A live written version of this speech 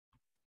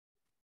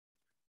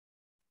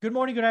Good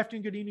morning, good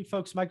afternoon, good evening,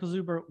 folks. Michael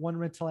Zuber, one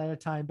rental at a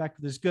time, back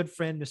with his good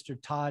friend, Mr.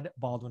 Todd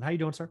Baldwin. How you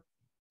doing, sir?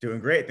 Doing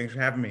great. Thanks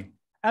for having me.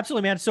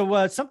 Absolutely, man.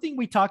 So something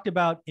we talked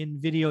about in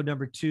video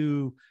number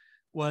 2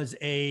 was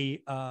a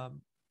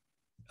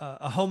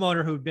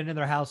homeowner who'd been in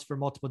their house for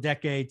multiple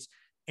decades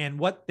and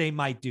what they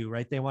might do,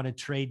 right? They want to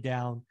trade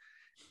down.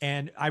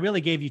 And I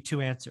really gave you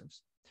 2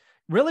 answers.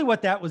 Really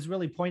what that was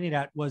really pointing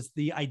at was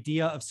the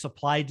idea of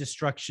supply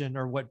destruction,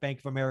 or what Bank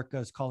of America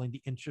is calling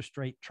the interest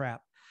rate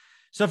trap.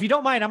 So if you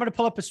don't mind, I'm going to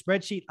pull up a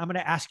spreadsheet. I'm going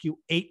to ask you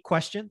 8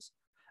 questions.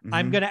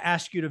 I'm going to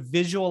ask you to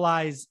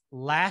visualize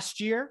last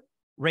year,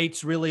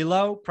 rates really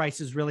low,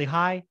 prices really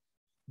high.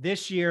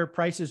 This year,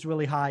 prices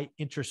really high,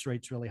 interest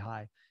rates really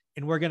high.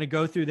 And we're going to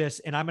go through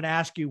this. And I'm going to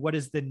ask you, what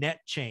is the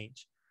net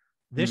change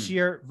this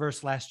year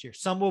versus last year?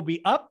 Some will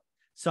be up,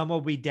 some will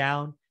be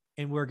down,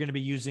 and we're going to be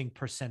using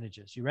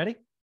percentages. You ready?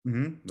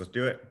 Let's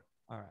do it.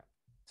 All right.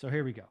 So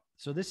here we go.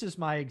 So this is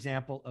my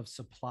example of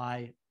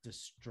supply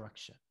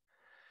destruction.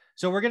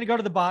 So we're going to go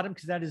to the bottom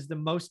because that is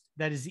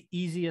the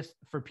easiest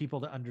for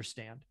people to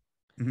understand.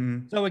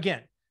 So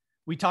again,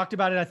 we talked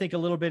about it, I think, a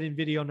little bit in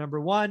video number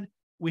 1.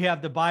 We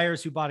have the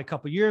buyers who bought a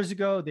couple years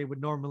ago. They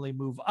would normally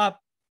move up.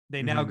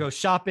 They now go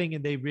shopping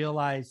and they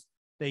realize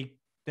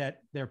that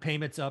their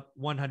payment's up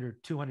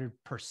 100,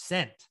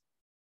 200%.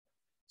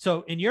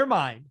 So in your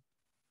mind,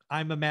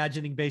 I'm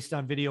imagining, based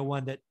on video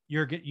 1, that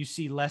you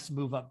see less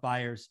move up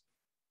buyers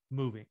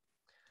moving.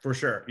 For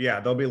sure.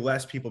 Yeah. There'll be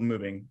less people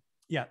moving.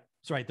 Yeah.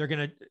 That's right. They're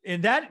going to,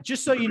 and that,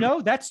 just so you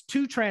know, that's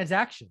 2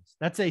 transactions.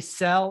 That's a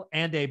sell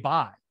and a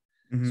buy.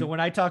 So when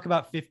I talk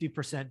about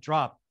 50%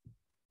 drop,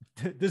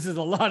 this is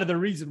a lot of the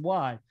reason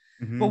why.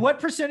 But what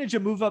percentage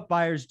of move up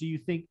buyers do you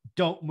think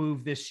don't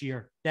move this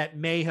year that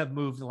may have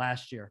moved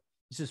last year?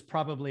 This is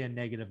probably a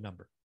negative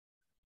number.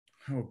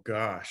 Oh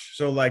gosh.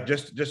 So like,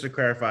 just to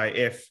clarify,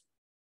 if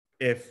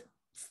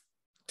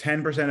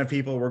 10% of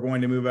people were going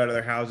to move out of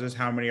their houses,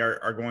 how many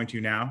are going to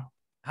now?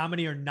 How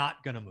many are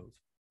not going to move?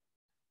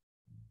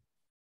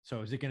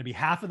 So is it going to be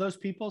half of those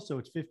people? So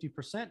it's 50%.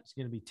 It's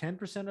going to be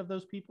 10% of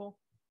those people.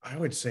 I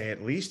would say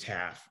at least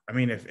half. I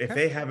mean, if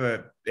they have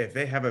a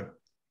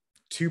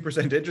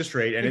 2% interest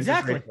rate and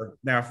interest rate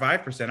now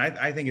 5%,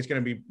 I think it's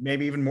going to be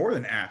maybe even more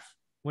than half.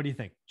 What do you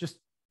think? Just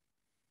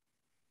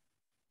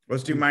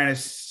let's do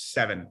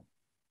 -7.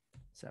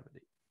 70.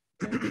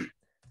 Okay.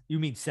 You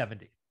mean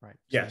 70, right?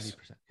 Yes.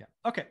 70%. Yeah.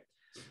 Okay.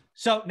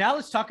 So now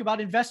let's talk about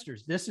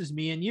investors. This is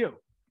me and you,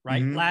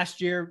 right?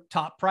 Last year,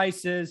 top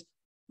prices.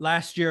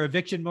 Last year,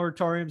 eviction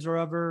moratoriums are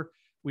over.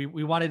 We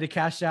wanted to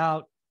cash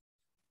out.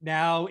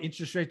 Now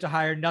interest rates are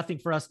higher, nothing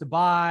for us to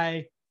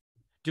buy.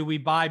 Do we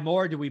buy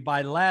more? Do we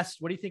buy less?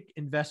 What do you think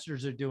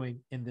investors are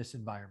doing in this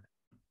environment?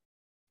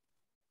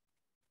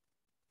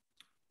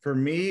 For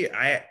me,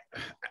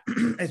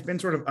 it's been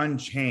sort of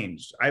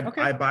unchanged.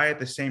 I buy at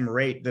the same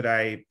rate that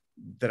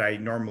I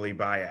normally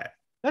buy at.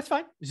 That's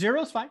fine.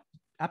 0 is fine.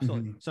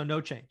 Absolutely. So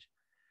no change.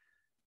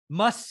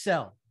 Must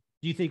sell.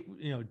 Do you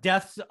think,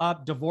 deaths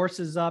up,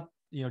 divorces up,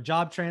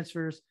 job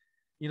transfers?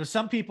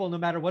 Some people, no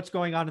matter what's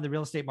going on in the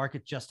real estate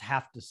market, just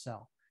have to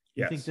sell.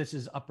 You think this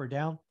is up or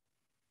down?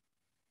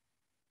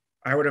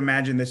 I would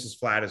imagine this is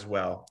flat as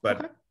well,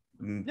 but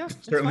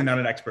certainly not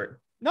an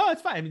expert. No,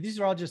 it's fine. I mean, these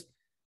are all just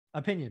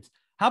opinions.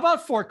 How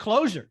about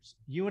foreclosures?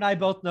 You and I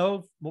both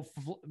know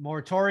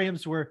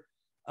moratoriums were,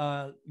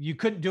 you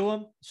couldn't do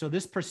them. So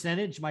this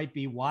percentage might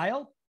be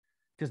wild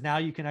because now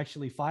you can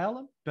actually file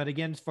them. But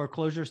again,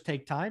 foreclosures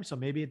take time. So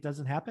maybe it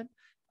doesn't happen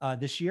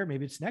this year.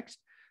 Maybe it's next.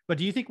 But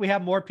do you think we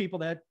have more people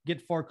that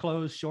get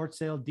foreclosed, short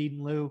sale, deed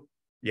in lieu?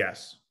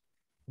 Yes.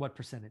 What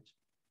percentage?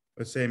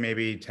 Let's say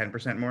maybe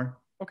 10% more.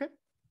 Okay.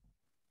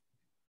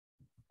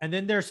 And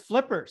then there's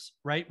flippers,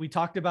 right? We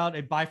talked about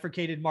a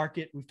bifurcated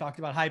market. We've talked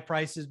about high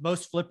prices.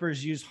 Most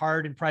flippers use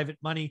hard and private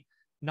money,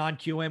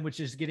 non-QM, which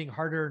is getting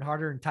harder and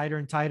harder and tighter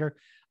and tighter.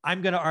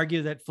 I'm going to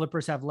argue that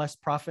flippers have less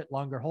profit,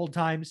 longer hold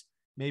times.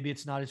 Maybe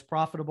it's not as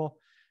profitable.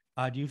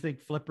 Do you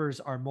think flippers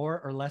are more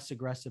or less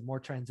aggressive, more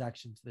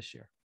transactions this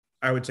year?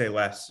 I would say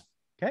less.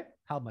 Okay.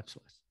 How much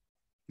less?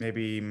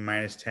 Maybe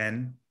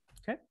 -10.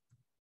 Okay.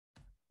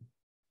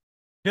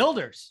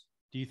 Builders.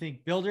 Do you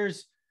think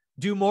builders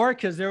do more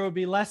because there will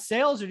be less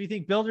sales, or do you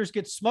think builders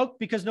get smoked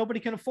because nobody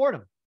can afford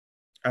them?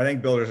 I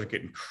think builders are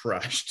getting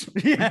crushed.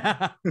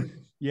 Yeah.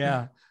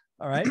 Yeah.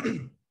 All right.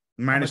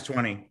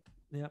 -20.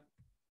 Yeah.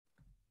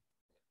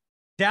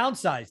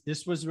 Downsize.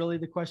 This was really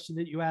the question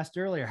that you asked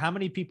earlier. How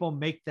many people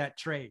make that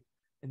trade?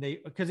 And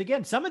because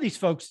again, some of these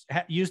folks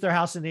use their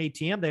house in the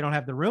ATM. They don't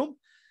have the room.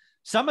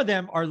 Some of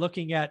them are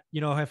looking at,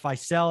 if I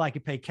sell, I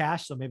could pay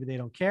cash. So maybe they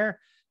don't care.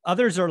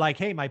 Others are like,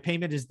 hey, my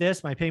payment is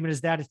this, my payment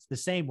is that. It's the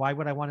same. Why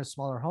would I want a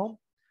smaller home?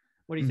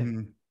 What do you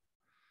think?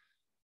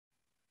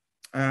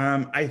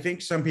 I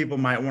think some people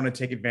might want to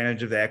take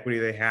advantage of the equity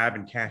they have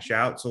and cash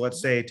out. So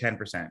let's say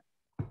 10%.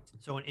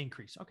 So an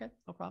increase. Okay,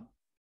 no problem.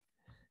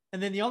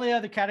 And then the only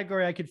other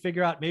category I could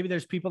figure out, maybe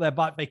there's people that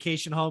bought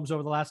vacation homes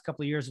over the last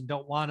couple of years and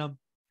don't want them.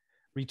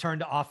 Return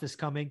to office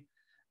coming.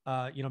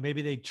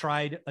 Maybe they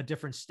tried a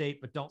different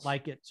state but don't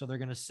like it, so they're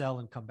going to sell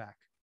and come back.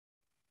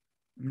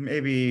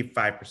 Maybe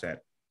 5%.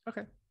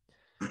 Okay.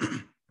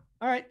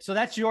 All right. So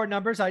that's your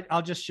numbers.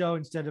 I'll just show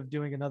instead of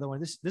doing another one.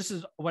 This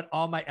is what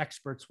all my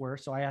experts were.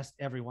 So I asked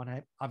everyone.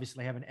 I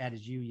obviously haven't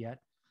added you yet.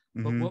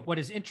 But what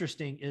is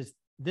interesting is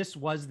this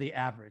was the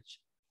average.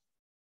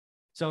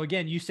 So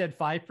again, you said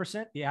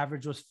 5%. The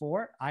average was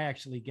 4. I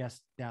actually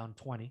guessed down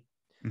 20.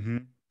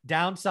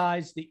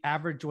 Downsize, the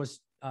average was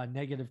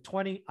negative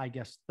 20. I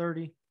guessed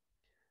 30.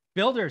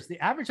 Builders, the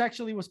average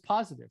actually was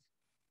positive.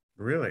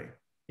 Really?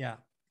 Yeah.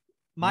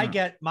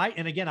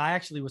 And again, I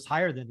actually was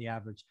higher than the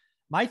average.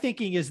 My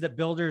thinking is that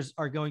builders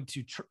are going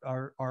to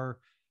are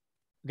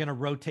going to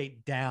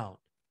rotate down.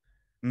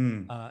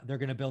 They're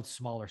going to build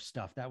smaller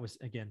stuff. That was,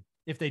 again,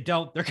 if they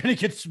don't, they're going to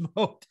get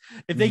smoked.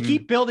 If they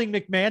keep building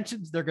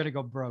McMansions, they're going to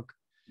go broke.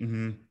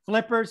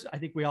 Flippers, I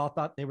think we all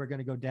thought they were going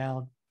to go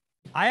down.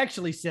 I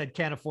actually said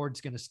can't afford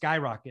is going to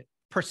skyrocket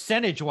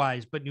percentage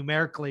wise, but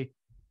numerically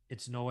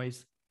it's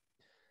noise,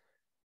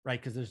 right?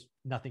 Because there's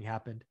nothing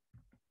happened.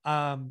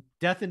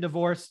 Death and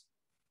divorce,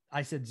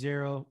 I said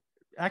 0.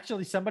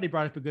 Actually, somebody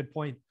brought up a good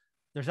point.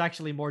 There's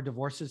actually more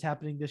divorces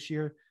happening this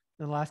year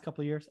than the last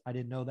couple of years. I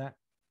didn't know that.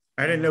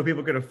 I didn't know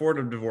people could afford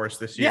a divorce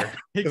this year.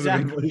 Yeah,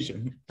 exactly. Because of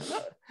inflation.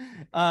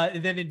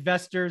 And then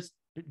investors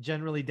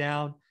generally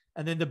down.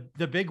 And then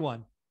the big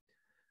one,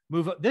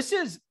 move up. This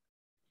is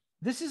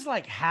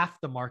like half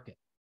the market.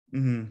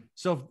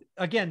 So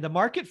again, the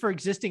market for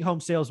existing home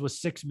sales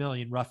was 6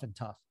 million, rough and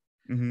tough.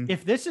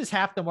 If this is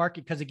half the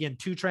market, because again,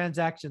 2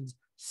 transactions,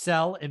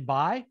 sell and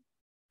buy.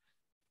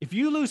 If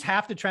you lose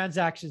half the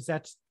transactions,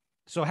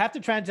 so half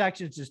the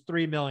transactions is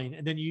 3 million.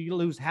 And then you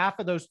lose half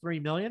of those 3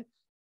 million.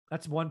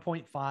 That's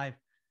 1.5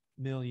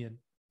 million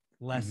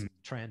less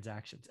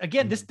transactions.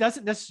 Again, this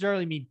doesn't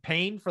necessarily mean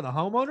pain for the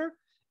homeowner.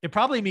 It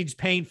probably means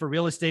pain for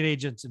real estate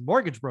agents and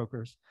mortgage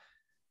brokers,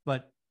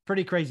 but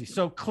pretty crazy.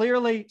 So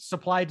clearly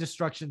supply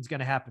destruction is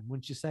going to happen,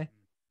 wouldn't you say?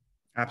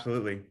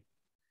 Absolutely.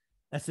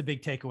 That's the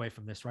big takeaway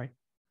from this, right?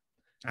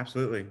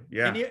 Absolutely.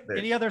 Yeah.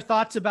 Any other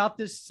thoughts about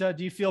this? Do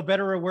you feel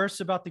better or worse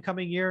about the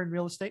coming year in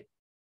real estate?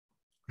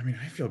 I mean,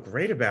 I feel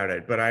great about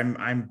it, but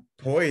I'm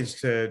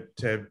poised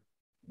to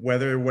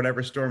weather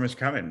whatever storm is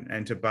coming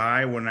and to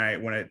buy when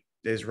it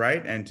is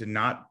right and to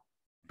not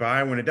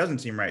buy when it doesn't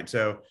seem right.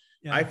 So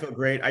yeah. I feel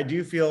great. I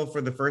do feel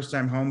for the first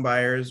time home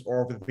buyers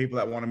or for the people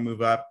that want to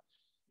move up,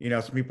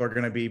 some people are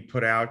going to be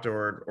put out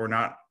or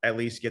not at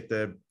least get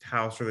the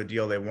house or the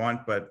deal they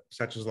want, but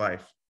such is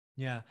life.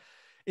 Yeah.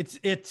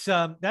 It's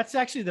that's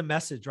actually the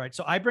message, right?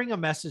 So I bring a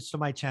message to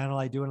my channel.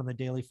 I do it on the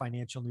daily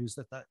financial news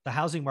that the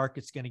housing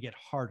market's going to get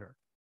harder.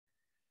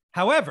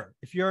 However,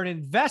 if you're an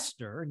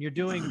investor and you're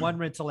doing one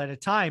rental at a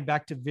time,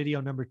 back to video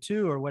number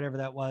 2 or whatever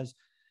that was,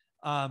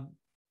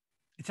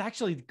 it's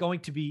actually going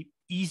to be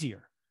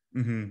easier.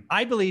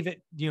 I believe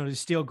it, to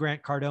steal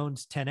Grant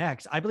Cardone's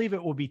 10X, I believe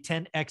it will be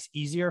 10X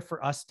easier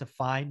for us to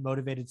find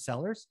motivated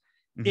sellers.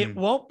 It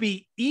won't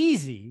be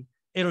easy.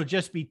 It'll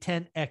just be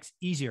 10X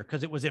easier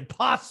because it was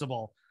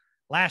impossible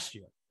last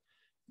year.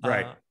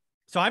 Right.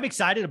 So I'm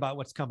excited about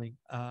what's coming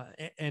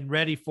and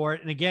ready for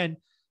it. And again,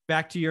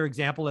 back to your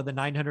example of the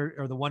 900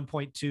 or the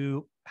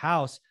 1.2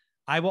 house,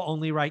 I will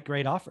only write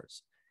great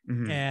offers.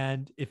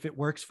 And if it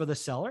works for the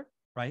seller,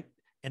 right?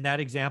 In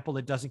that example,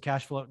 it doesn't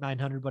cash flow at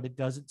 900, but it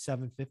does at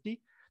 750.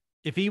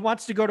 If he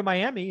wants to go to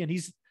Miami and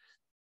he's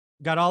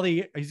got all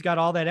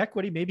that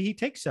equity, maybe he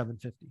takes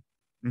 750.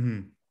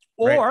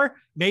 Or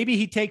maybe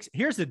he takes,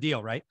 here's the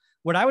deal, right?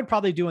 What I would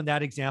probably do in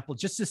that example,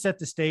 just to set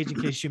the stage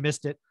in case you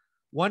missed it,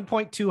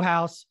 1.2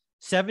 house,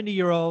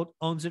 70-year-old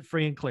owns it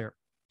free and clear.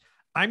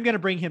 I'm going to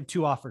bring him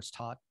 2 offers,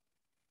 Todd.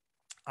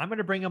 I'm going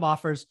to bring him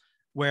offers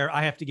where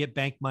I have to get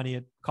bank money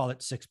at, call it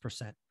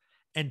 6%,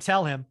 and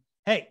tell him,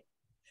 hey,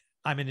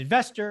 I'm an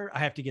investor. I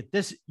have to get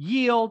this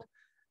yield.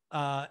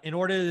 In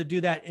order to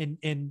do that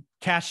and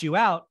cash you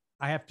out,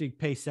 I have to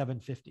pay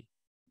 750.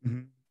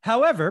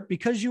 However,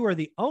 because you are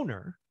the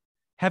owner,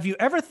 have you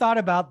ever thought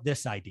about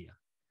this idea?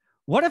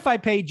 What if I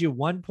paid you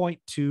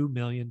 $1.2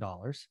 million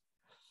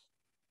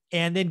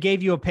and then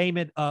gave you a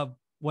payment of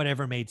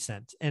whatever made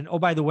sense? And oh,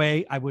 by the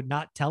way, I would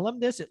not tell them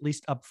this, at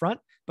least up front,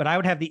 but I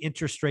would have the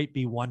interest rate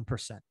be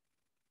 1%.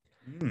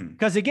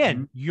 Because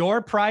again,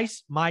 your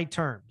price, my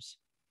terms.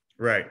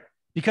 Right.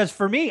 Because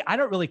for me, I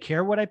don't really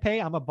care what I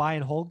pay. I'm a buy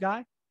and hold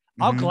guy.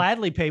 I'll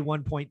gladly pay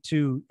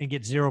 1.2 and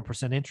get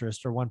 0%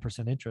 interest or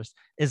 1% interest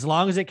as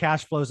long as it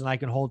cash flows and I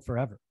can hold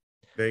forever.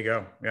 There you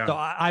go. Yeah. So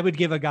I would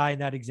give a guy in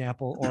that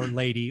example or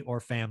lady or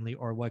family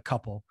or what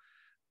couple,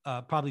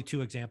 probably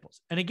 2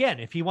 examples. And again,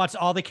 if he wants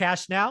all the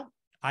cash now,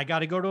 I got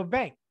to go to a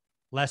bank,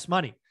 less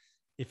money.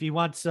 If he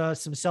wants some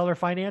seller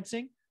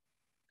financing,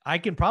 I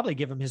can probably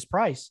give him his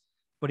price,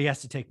 but he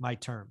has to take my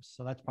terms.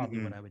 So that's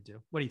probably what I would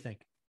do. What do you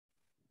think?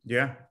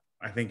 Yeah,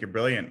 I think you're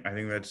brilliant. I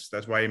think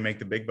that's why you make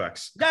the big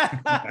bucks.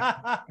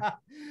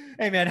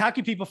 Hey man, how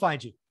can people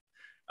find you?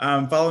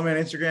 Follow me on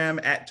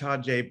Instagram at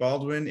Todd J.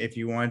 Baldwin if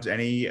you want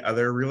any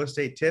other real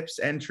estate tips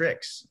and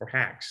tricks or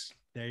hacks.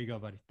 There you go,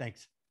 buddy.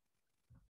 Thanks.